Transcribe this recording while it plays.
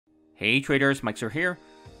Hey traders, Micree here.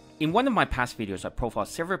 In one of my past videos, I profiled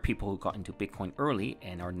several people who got into Bitcoin early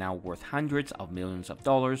and are now worth hundreds of millions of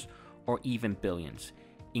dollars or even billions,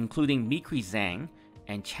 including Micree Zhan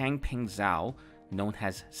and changpeng zhao, known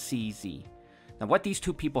as CZ. Now what these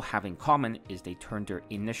two people have in common is they turned their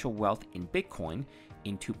initial wealth in Bitcoin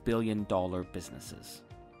into billion-dollar businesses.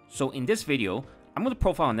 So in this video, I'm going to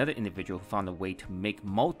profile another individual who found a way to make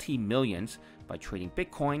multi-millions by trading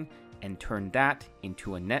Bitcoin and turn that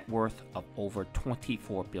into a net worth of over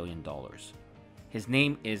 $24 billion. His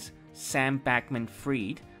name is Sam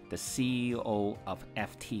Bankman-Fried, the CEO of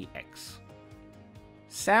FTX.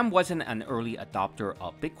 Sam wasn't an early adopter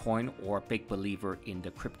of Bitcoin or a big believer in the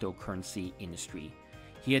cryptocurrency industry.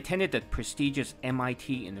 He attended the prestigious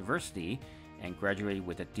MIT University and graduated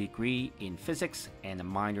with a degree in physics and a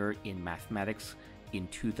minor in mathematics in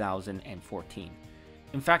 2014.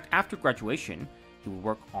 In fact, after graduation, he would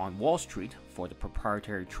work on Wall Street for the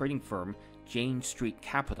proprietary trading firm Jane Street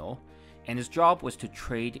Capital, and his job was to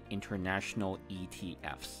trade international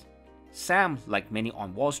ETFs. Sam, like many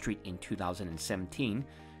on Wall Street in 2017,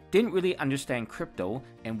 didn't really understand crypto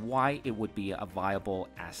and why it would be a viable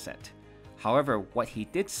asset. However, what he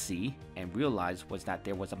did see and realize was that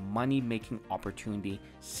there was a money-making opportunity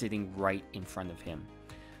sitting right in front of him.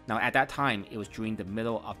 Now at that time, it was during the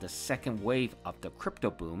middle of the second wave of the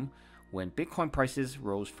crypto boom, when Bitcoin prices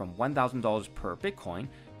rose from $1,000 per Bitcoin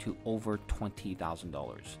to over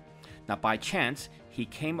 $20,000. Now by chance, he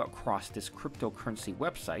came across this cryptocurrency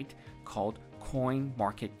website called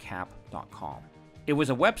coinmarketcap.com. It was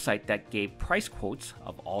a website that gave price quotes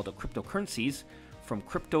of all the cryptocurrencies from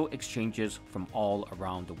crypto exchanges from all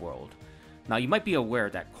around the world. Now you might be aware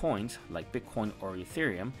that coins like Bitcoin or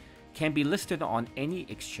Ethereum can be listed on any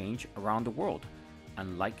exchange around the world,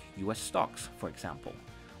 unlike US stocks, for example,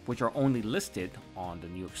 which are only listed on the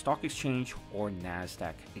New York Stock Exchange or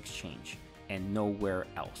Nasdaq Exchange and nowhere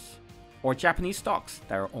else. Or Japanese stocks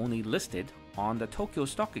that are only listed on the Tokyo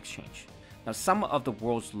Stock Exchange. Now some of the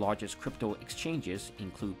world's largest crypto exchanges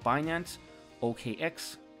include Binance,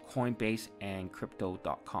 OKX, Coinbase, and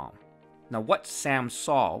Crypto.com. Now what Sam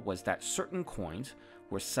saw was that certain coins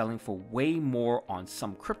were selling for way more on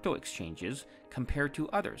some crypto exchanges compared to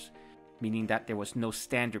others, meaning that there was no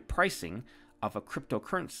standard pricing of a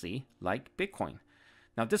cryptocurrency like Bitcoin.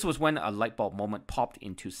 Now this was when a light bulb moment popped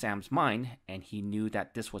into Sam's mind, and he knew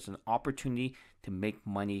that this was an opportunity to make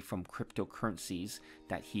money from cryptocurrencies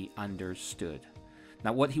that he understood.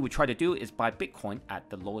 Now what he would try to do is buy Bitcoin at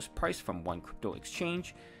the lowest price from one crypto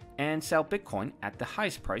exchange and sell Bitcoin at the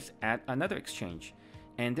highest price at another exchange.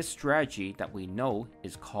 And this strategy that we know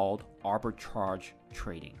is called arbitrage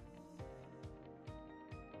trading.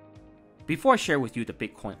 Before I share with you the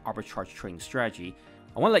Bitcoin arbitrage trading strategy,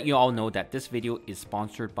 I want to let you all know that this video is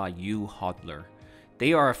sponsored by YOUHODLER.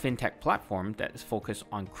 They are a fintech platform that is focused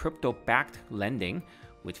on crypto-backed lending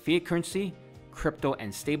with fiat currency, crypto,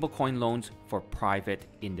 and stablecoin loans for private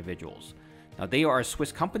individuals. Now, they are a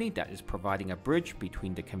Swiss company that is providing a bridge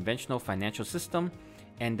between the conventional financial system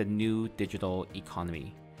and the new digital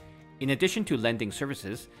economy. In addition to lending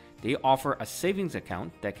services, they offer a savings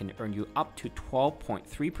account that can earn you up to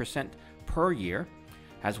 12.3% per year.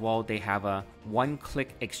 As well, they have a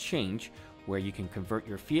one-click exchange where you can convert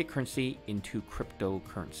your fiat currency into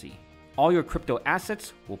cryptocurrency. All your crypto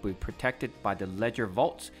assets will be protected by the Ledger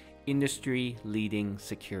Vault's industry-leading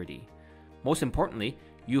security. Most importantly,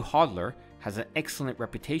 YOUHODLER has an excellent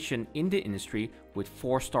reputation in the industry with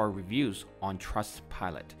 4-star reviews on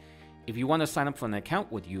Trustpilot. If you want to sign up for an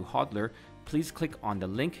account with YOUHODLER, please click on the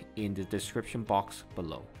link in the description box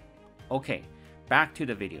below. Okay, back to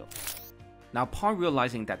the video. Now, upon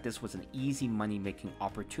realizing that this was an easy money-making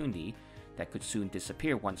opportunity that could soon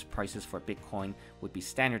disappear once prices for Bitcoin would be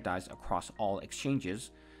standardized across all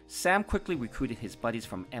exchanges, Sam quickly recruited his buddies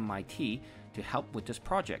from MIT to help with this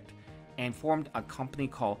project and formed a company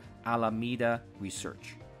called Alameda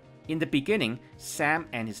Research. In the beginning, Sam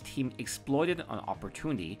and his team exploited an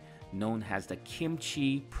opportunity known as the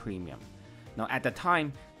kimchi premium. Now at the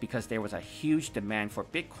time, because there was a huge demand for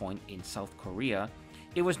Bitcoin in South Korea,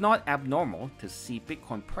 it was not abnormal to see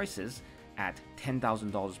Bitcoin prices at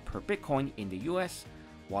 $10,000 per Bitcoin in the US,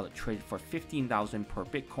 while it traded for $15,000 per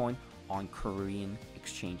Bitcoin on Korean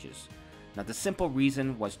exchanges. Now the simple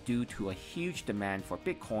reason was due to a huge demand for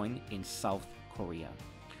Bitcoin in South Korea.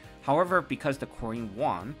 However, because the Korean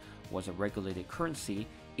won was a regulated currency,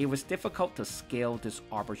 it was difficult to scale this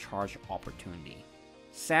arbitrage opportunity.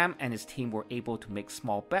 Sam and his team were able to make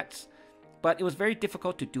small bets, but it was very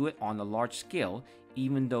difficult to do it on a large scale,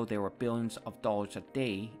 even though there were billions of dollars a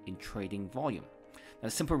day in trading volume. The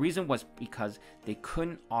simple reason was because they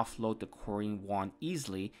couldn't offload the Korean won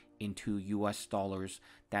easily into US dollars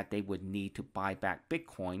that they would need to buy back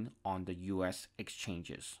Bitcoin on the US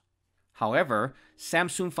exchanges. However, Sam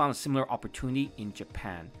soon found a similar opportunity in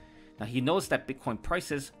Japan. Now he noticed that Bitcoin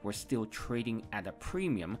prices were still trading at a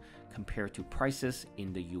premium compared to prices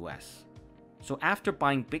in the US. So after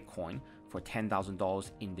buying Bitcoin for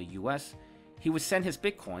 $10,000 in the US, he would send his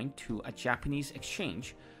Bitcoin to a Japanese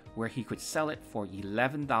exchange where he could sell it for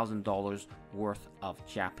 $11,000 worth of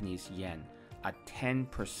Japanese yen, a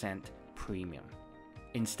 10% premium,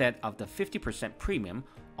 instead of the 50% premium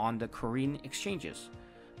on the Korean exchanges.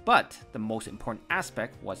 But the most important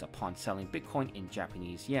aspect was upon selling Bitcoin in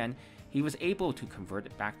Japanese yen, he was able to convert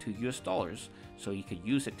it back to US dollars so he could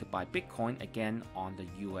use it to buy Bitcoin again on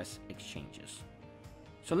the US exchanges.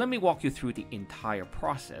 So let me walk you through the entire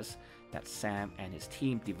process that Sam and his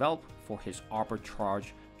team developed for his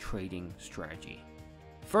arbitrage trading strategy.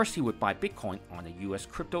 First, he would buy Bitcoin on a US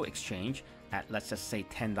crypto exchange at, let's just say,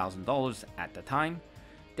 $10,000 at the time.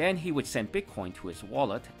 Then he would send Bitcoin to his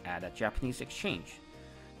wallet at a Japanese exchange.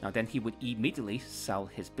 Now then he would immediately sell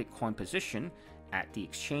his Bitcoin position at the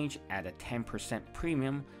exchange at a 10%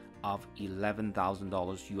 premium of $11,000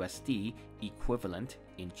 USD equivalent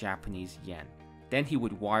in Japanese yen. Then he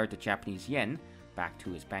would wire the Japanese yen back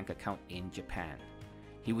to his bank account in Japan.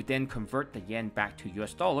 He would then convert the yen back to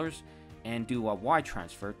US dollars and do a wire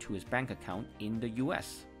transfer to his bank account in the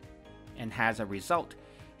US. And as a result,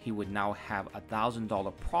 he would now have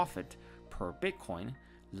 $1,000 profit per Bitcoin,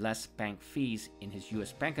 less bank fees in his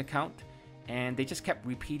US bank account, and they just kept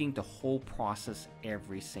repeating the whole process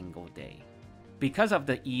every single day. Because of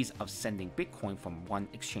the ease of sending Bitcoin from one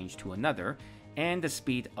exchange to another and the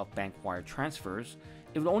speed of bank wire transfers,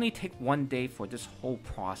 it would only take one day for this whole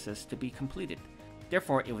process to be completed.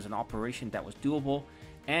 Therefore, it was an operation that was doable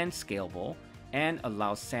and scalable and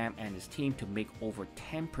allowed Sam and his team to make over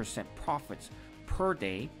 10% profits per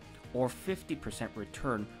day or 50%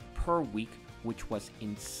 return per week, which was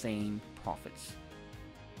insane profits.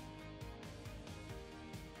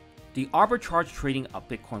 The arbitrage trading of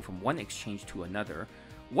Bitcoin from one exchange to another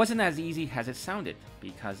wasn't as easy as it sounded,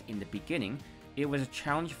 because in the beginning, it was a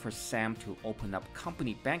challenge for Sam to open up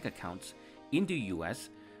company bank accounts in the US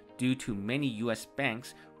due to many US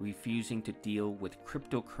banks refusing to deal with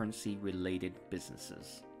cryptocurrency related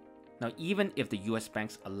businesses. Now, even if the US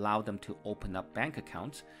banks allowed them to open up bank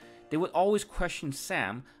accounts, they would always question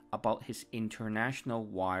Sam about his international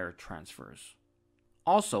wire transfers.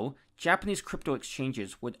 Also, Japanese crypto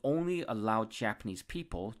exchanges would only allow Japanese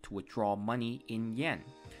people to withdraw money in yen.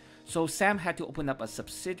 So Sam had to open up a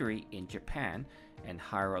subsidiary in Japan and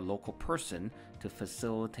hire a local person to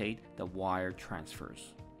facilitate the wire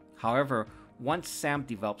transfers. However, once Sam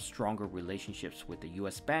developed stronger relationships with the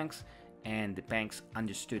US banks and the banks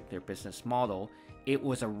understood their business model, it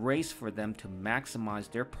was a race for them to maximize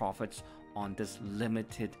their profits on this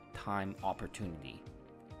limited time opportunity.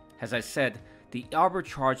 As I said, the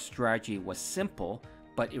arbitrage strategy was simple,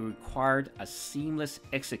 but it required a seamless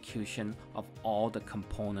execution of all the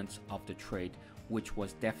components of the trade, which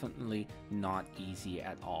was definitely not easy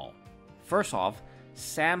at all. First off,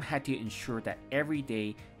 Sam had to ensure that every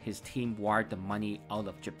day his team wired the money out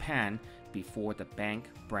of Japan before the bank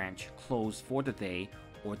branch closed for the day,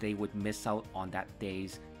 or they would miss out on that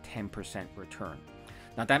day's 10% return.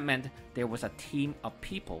 Now that meant there was a team of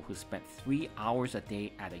people who spent 3 hours a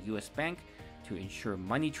day at a US bank to ensure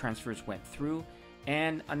money transfers went through,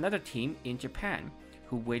 and another team in Japan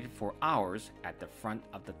who waited for hours at the front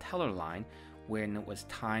of the teller line when it was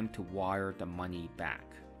time to wire the money back.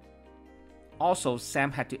 Also,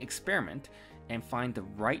 Sam had to experiment and find the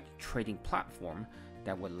right trading platform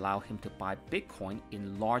that would allow him to buy Bitcoin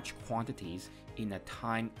in large quantities in a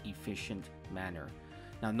time-efficient manner.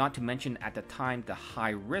 Now, not to mention at the time the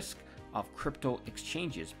high risk of crypto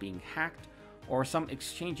exchanges being hacked or some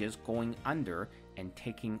exchanges going under and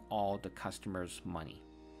taking all the customers' money.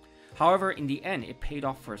 However, in the end, it paid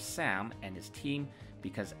off for Sam and his team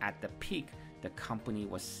because at the peak, the company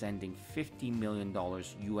was sending $50 million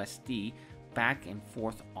USD back and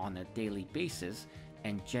forth on a daily basis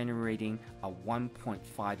and generating a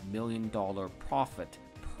 $1.5 million profit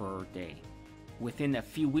per day. Within a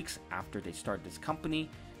few weeks after they started this company,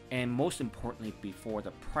 and most importantly before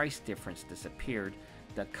the price difference disappeared,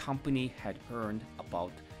 the company had earned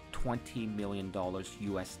about $20 million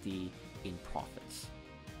USD in profits.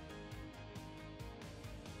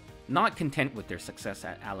 Not content with their success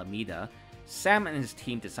at Alameda, Sam and his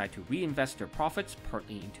team decided to reinvest their profits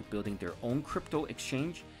partly into building their own crypto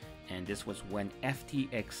exchange, and this was when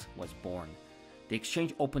FTX was born. The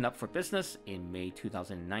exchange opened up for business in May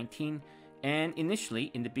 2019, and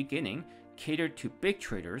initially, in the beginning, catered to big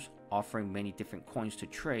traders offering many different coins to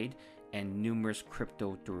trade and numerous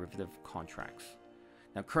crypto derivative contracts.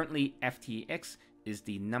 Now currently, FTX is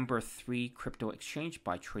the number 3 crypto exchange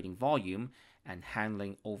by trading volume and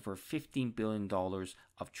handling over $15 billion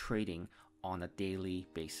of trading on a daily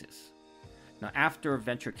basis. Now after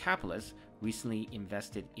venture capitalists recently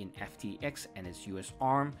invested in FTX and its US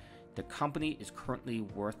arm, the company is currently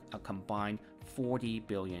worth a combined $40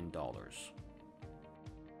 billion.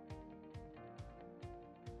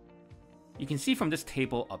 You can see from this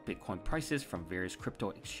table of Bitcoin prices from various crypto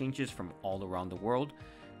exchanges from all around the world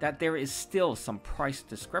that there is still some price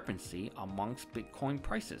discrepancy amongst Bitcoin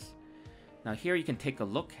prices. Now here you can take a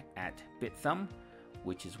look at Bithumb,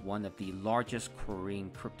 which is one of the largest Korean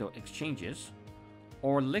crypto exchanges,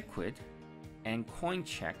 or Liquid and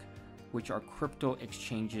Coincheck, which are crypto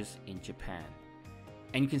exchanges in Japan.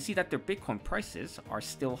 And you can see that their Bitcoin prices are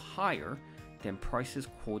still higher than prices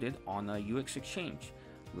quoted on a UX exchange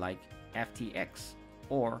like FTX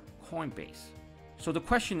or Coinbase. So the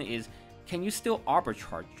question is, can you still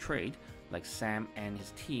arbitrage trade like Sam and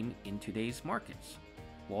his team in today's markets?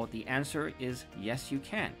 Well, the answer is yes, you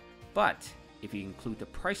can. But if you include the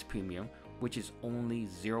price premium, which is only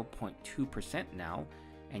 0.2% now,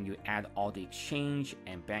 and you add all the exchange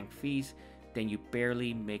and bank fees, then you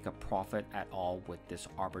barely make a profit at all with this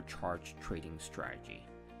arbitrage trading strategy.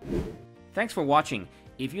 Thanks for watching.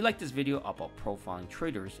 If you like this video about profiling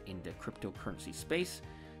traders in the cryptocurrency space,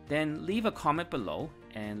 then leave a comment below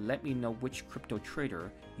and let me know which crypto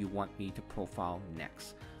trader you want me to profile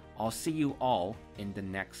next. I'll see you all in the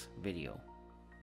next video.